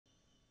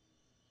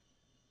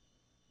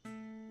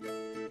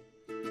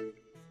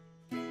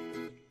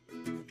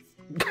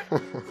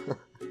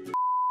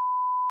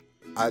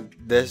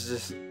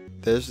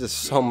There's just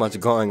so much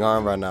going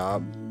on right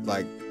now.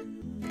 Like,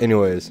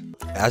 anyways,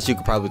 as you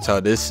can probably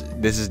tell, this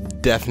is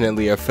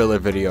definitely a filler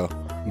video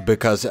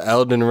because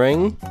Elden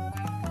Ring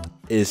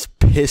is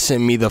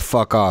pissing me the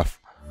fuck off.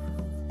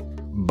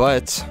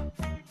 But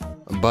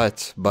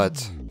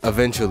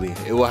eventually,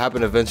 it will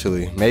happen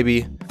eventually.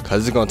 Maybe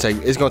because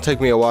it's gonna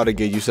take me a while to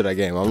get used to that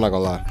game. I'm not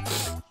gonna lie.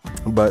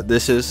 But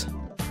this is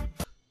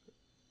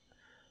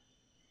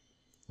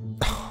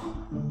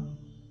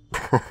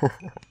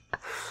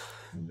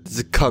this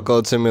is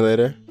Cuckold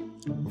Simulator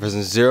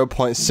version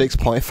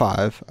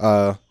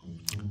 0.6.5.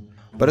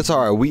 But it's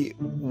alright.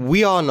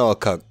 We all know a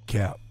cuck.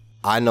 Yeah.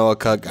 I know a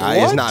cuck.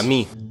 It's not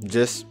me.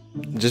 Just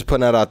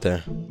putting that out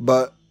there.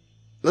 But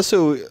let's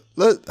see.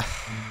 I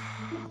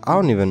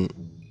don't even.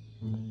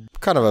 I'm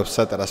kind of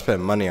upset that I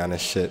spent money on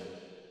this shit.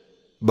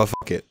 But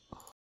fuck it.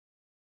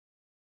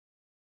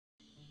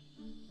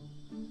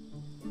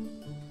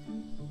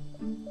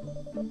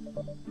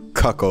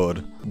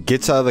 Cuckold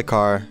gets out of the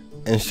car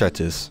and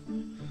stretches.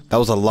 That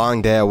was a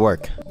long day at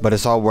work, but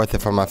it's all worth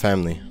it for my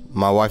family.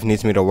 My wife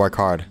needs me to work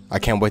hard. I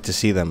can't wait to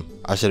see them.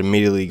 I should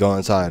immediately go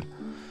inside.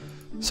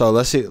 So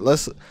let's see.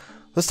 Let's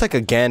take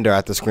a gander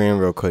at the screen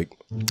real quick.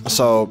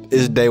 So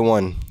it's day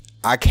one.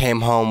 I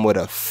came home with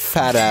a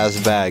fat ass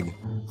bag.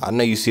 I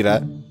know you see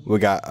that. We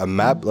got a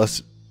map.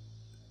 Is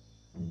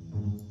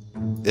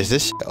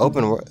this shit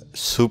open world?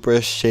 Super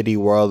shitty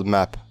world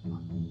map.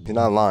 You're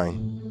not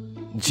lying.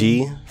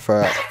 G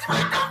for.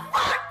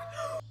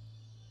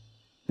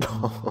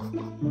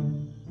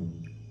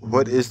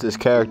 What is this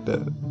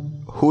character?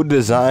 Who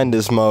designed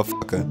this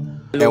motherfucker?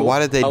 And why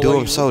did they do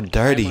him so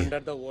dirty?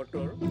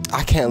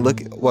 I can't look.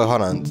 Wait,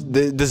 hold on.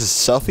 This is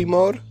selfie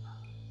mode?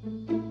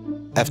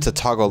 F to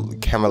toggle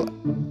camera.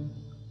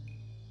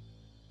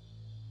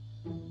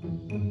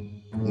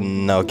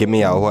 No, get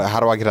me out. How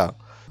do I get out?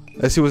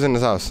 Let's see what's in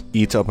this house.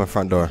 E to open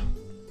front door.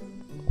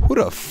 Who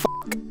the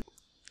fuck?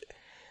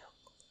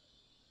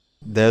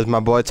 There's my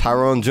boy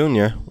Tyrone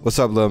Jr. What's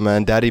up, little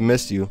man? Daddy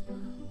missed you.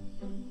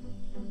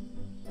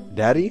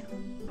 Daddy?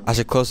 I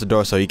should close the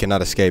door so he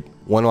cannot escape.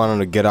 Wouldn't want him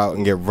to get out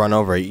and get run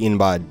over or eaten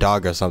by a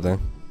dog or something.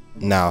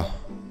 Now,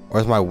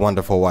 where's my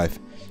wonderful wife?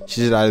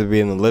 She should either be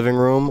in the living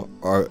room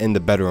or in the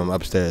bedroom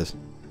upstairs.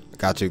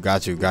 Got you.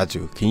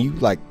 Can you,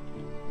 like,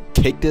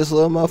 kick this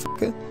little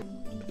motherfucker?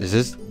 Is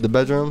this the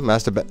bedroom?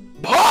 Master bed.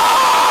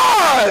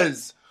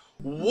 Pause!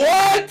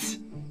 What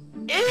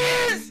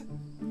is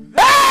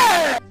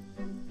that?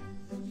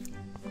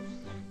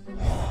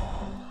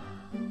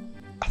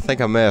 I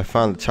think I may have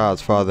found the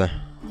child's father.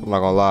 I'm not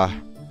gonna lie.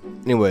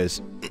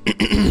 Anyways,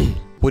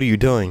 what are you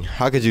doing?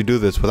 How could you do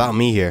this without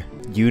me here?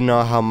 You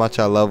know how much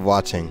I love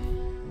watching.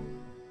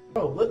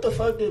 Bro, what the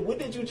fuck what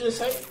did you just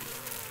say?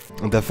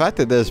 The fact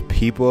that there's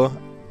people,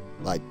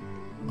 like,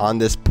 on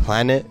this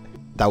planet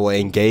that will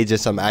engage in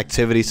some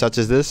activity such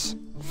as this,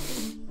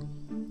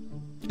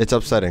 it's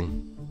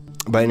upsetting.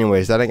 But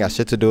anyways, that ain't got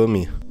shit to do with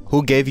me.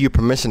 Who gave you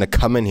permission to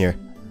come in here?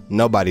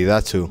 Nobody,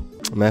 that's who.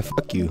 Man,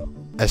 fuck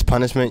you. As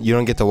punishment, you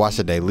don't get to watch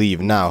the day.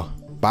 Leave now.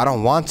 But I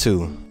don't want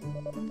to.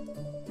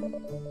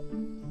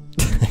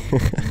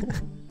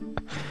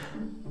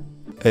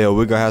 Hey, yo,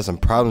 we're gonna have some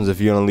problems if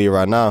you don't leave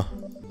right now.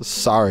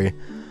 Sorry.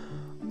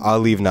 I'll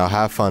leave now.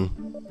 Have fun.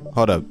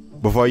 Hold up.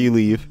 Before you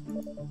leave,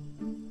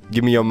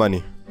 give me your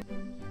money.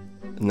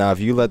 Now,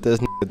 if you let this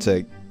nigga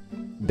take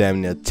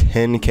damn near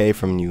 10K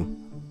from you,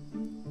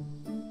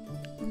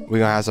 we're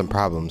gonna have some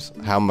problems.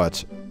 How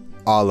much?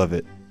 All of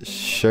it.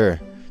 Sure.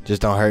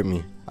 Just don't hurt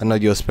me. I know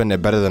you'll spend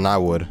it better than I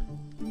would.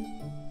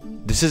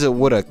 This isn't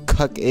what a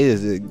cuck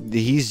is.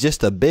 He's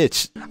just a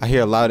bitch. I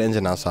hear a loud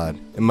engine outside.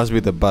 It must be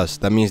the bus.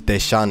 That means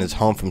Deshaun is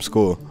home from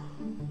school.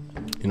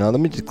 You know, let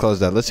me just close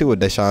that. Let's see what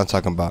Deshaun's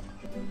talking about.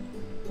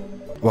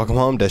 Welcome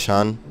home,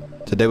 Deshaun.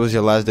 Today was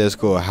your last day of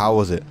school. How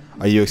was it?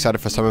 Are you excited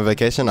for summer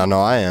vacation? I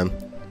know I am.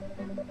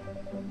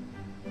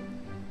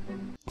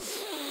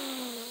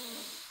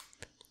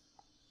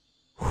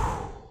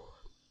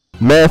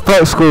 Man,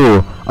 fuck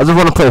school. I just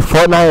want to play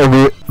Fortnite and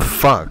be.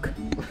 Fuck.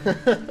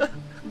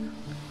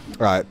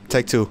 Alright,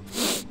 take two.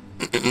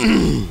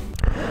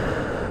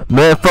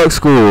 Man, fuck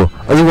school.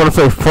 I just want to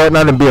play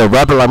Fortnite and be a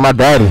rapper like my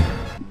daddy.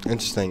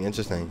 Interesting.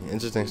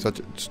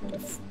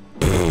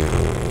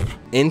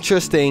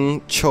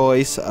 Interesting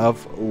choice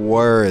of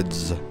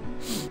words.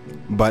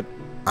 But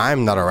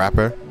I'm not a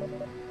rapper.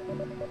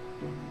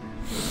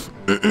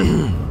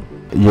 Yeah,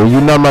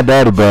 you know my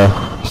daddy, bro.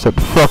 Step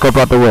the fuck up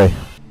out the way.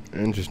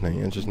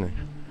 Interesting.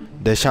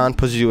 Deshaun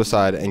pushes you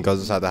aside and goes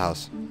inside the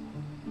house.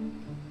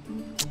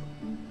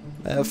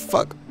 Man,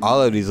 fuck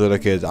all of these little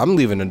kids. I'm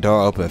leaving the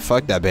door open.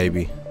 Fuck that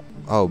baby.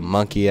 Oh,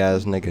 monkey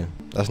ass nigga.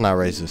 That's not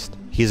racist.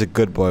 He's a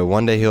good boy.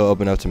 One day he'll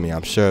open up to me.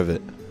 I'm sure of it.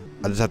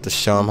 I just have to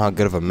show him how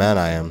good of a man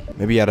I am.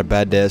 Maybe he had a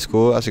bad day at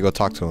school. I should go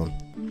talk to him.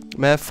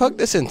 Man, fuck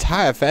this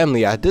entire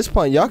family. At this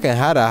point, y'all can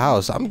have the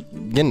house. I'm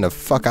getting the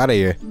fuck out of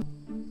here.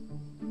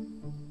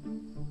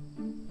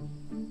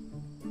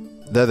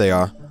 There they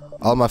are.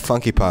 All my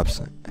funky pops.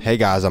 Hey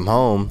guys, I'm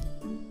home.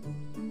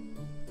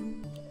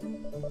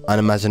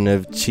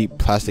 unimaginative, cheap,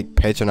 plastic,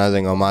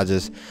 patronizing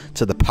homages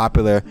to the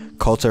popular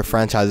culture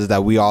franchises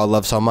that we all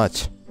love so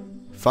much.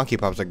 Funky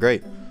Pops are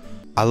great.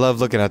 I love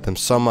looking at them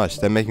so much.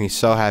 They make me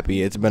so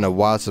happy. It's been a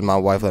while since my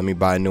wife let me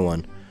buy a new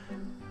one.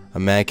 A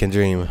man can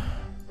dream.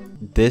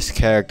 This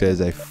character is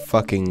a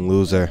fucking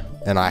loser,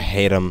 and I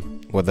hate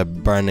him with a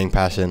burning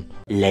passion.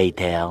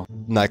 Later.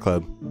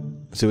 Nightclub.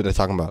 Let's see what they're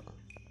talking about.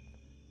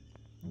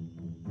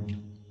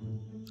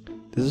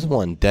 This is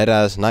one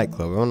dead-ass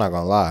nightclub, I'm not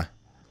gonna lie.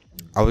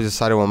 I was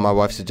excited when my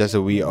wife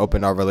suggested we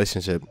open our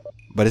relationship,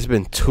 but it's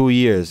been 2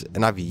 years,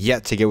 and I've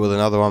yet to get with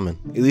another woman.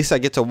 At least I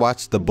get to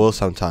watch the bull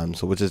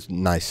sometimes, which is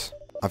nice.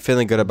 I'm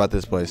feeling good about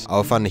this place.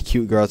 I'll find a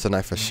cute girl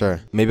tonight for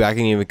sure. Maybe I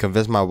can even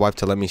convince my wife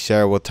to let me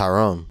share it with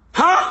Tyrone.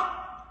 Huh?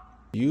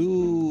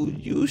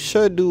 You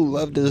sure do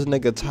love this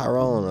nigga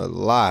Tyrone a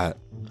lot.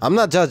 I'm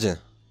not judging,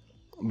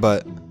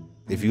 but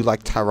if you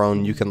like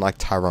Tyrone, you can like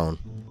Tyrone.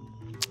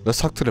 Let's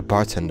talk to the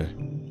bartender.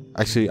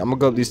 Actually, I'm gonna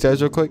go up these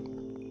stairs real quick.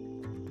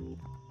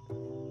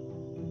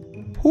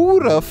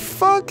 Who the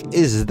fuck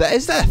is that?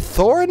 Is that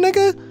Thor,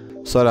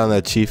 nigga? Slow down there,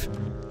 chief.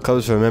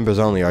 Clubs for members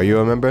only. Are you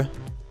a member?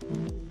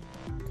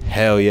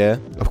 Hell yeah.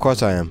 Of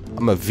course I am.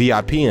 I'm a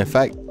VIP, in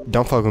fact.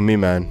 Don't fuck with me,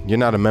 man. You're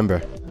not a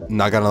member.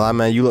 Not gonna lie,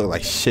 man. You look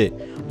like shit.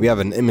 We have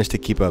an image to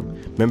keep up.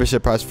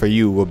 Membership price for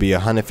you will be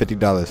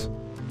 $150.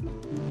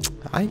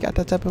 I ain't got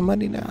that type of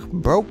money now.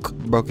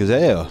 Broke as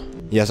hell.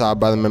 Yes, I'll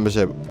buy the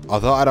membership.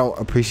 Although I don't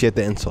appreciate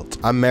the insult.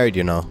 I'm married,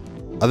 you know.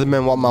 Other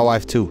men want my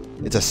wife too.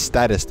 It's a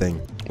status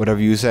thing. Whatever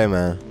you say,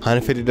 man.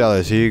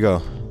 $150. Here you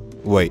go.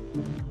 Wait.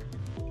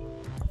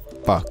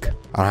 Fuck.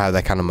 I don't have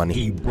that kind of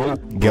money.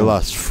 Get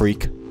lost,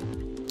 freak.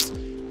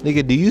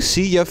 Nigga, do you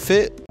see your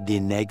fit? The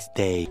next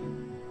day.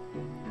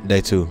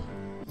 Day 2.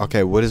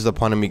 Okay, what is the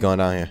point of me going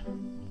down here?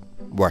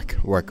 Work.